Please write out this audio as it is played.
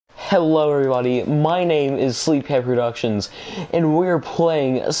Hello everybody, my name is Sleephead Productions, and we're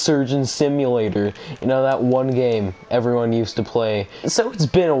playing Surgeon Simulator. You know, that one game everyone used to play. So it's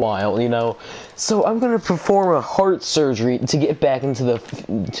been a while, you know. So I'm gonna perform a heart surgery to get back into the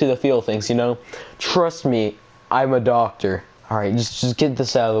feel of things, you know. Trust me, I'm a doctor. Alright, just get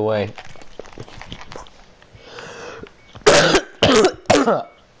this out of the way.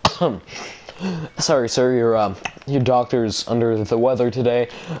 Sorry, sir, your doctor's under the weather today.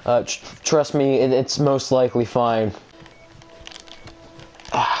 Trust me, it's most likely fine.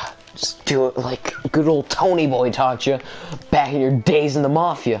 Just do it like good old Tony Boy taught you back in your days in the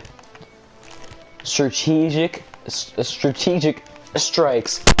Mafia. Strategic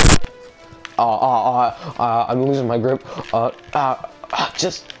strikes. I'm losing my grip.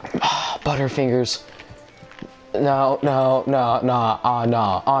 Just Butterfingers. No.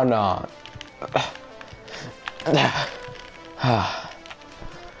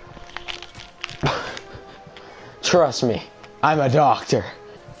 Trust me, I'm a doctor.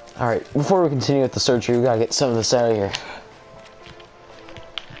 Alright, before we continue with the surgery, we gotta get some of this out of here.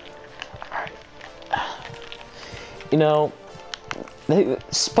 Alright. You know,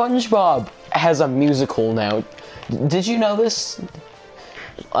 SpongeBob has a musical now. Did you know this?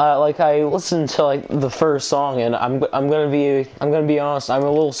 Like, I listened to like the first song, and I'm gonna be honest, I'm a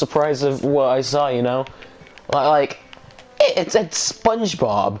little surprised of what I saw. You know, like it's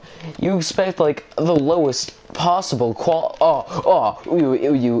SpongeBob. You expect like the lowest possible I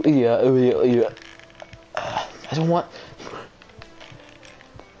don't want.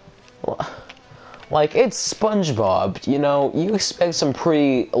 Like, it's SpongeBob. You know, you expect some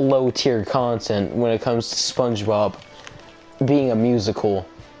pretty low tier content when it comes to SpongeBob being a musical.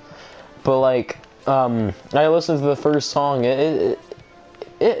 But like, I listened to the first song,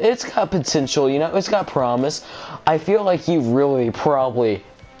 it's got potential, you know, it's got promise. I feel like you really probably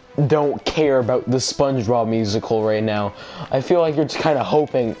don't care about the SpongeBob musical right now. I feel like you're just kind of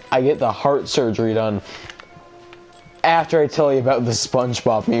hoping I get the heart surgery done after I tell you about the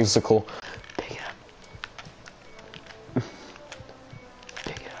SpongeBob musical. Pick it up.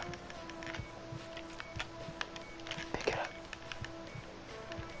 Pick it up. Pick it up.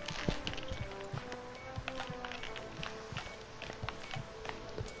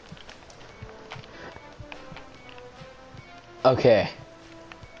 Okay.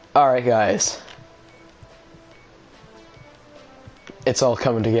 Alright, guys. It's all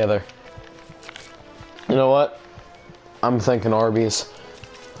coming together. You know what? I'm thinking Arby's.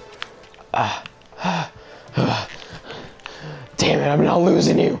 Damn it, I'm not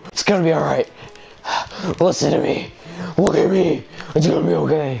losing you. It's gonna be alright. Listen to me. Look at me. It's gonna be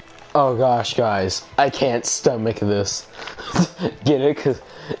okay. Oh gosh, guys. I can't stomach this. Get it?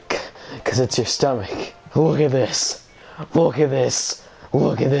 Cause it's your stomach. Look at this. Look at this.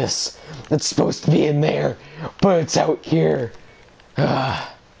 Look at this. It's supposed to be in there, but it's out here.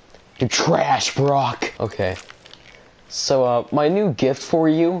 You trash, Brock. Okay. So, my new gift for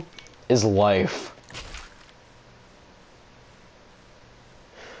you is life.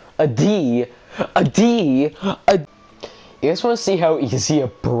 A D. You guys want to see how easy a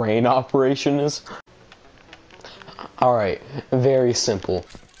brain operation is? Alright, very simple.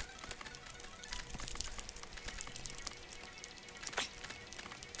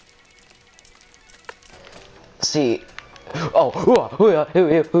 See,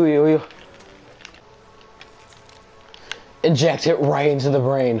 inject it right into the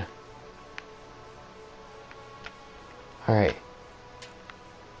brain. Alright.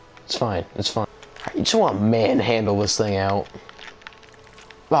 It's fine, it's fine. Right, you just want to manhandle this thing out.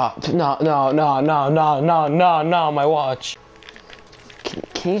 No, my watch.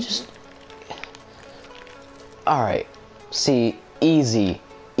 Can you just... Alright, see, easy.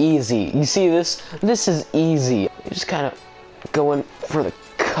 You see this? This is easy. You just kind of go in for the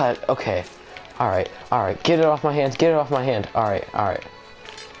cut. Okay. Alright. Get it off my hands. Alright.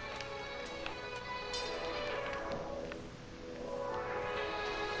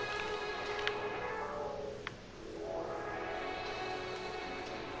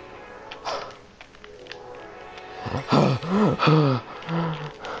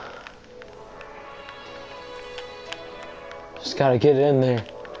 Just gotta get it in there.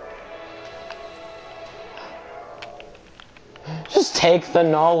 Just take the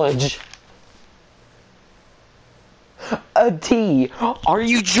knowledge. A D. Are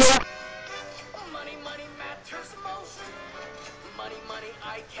you joking?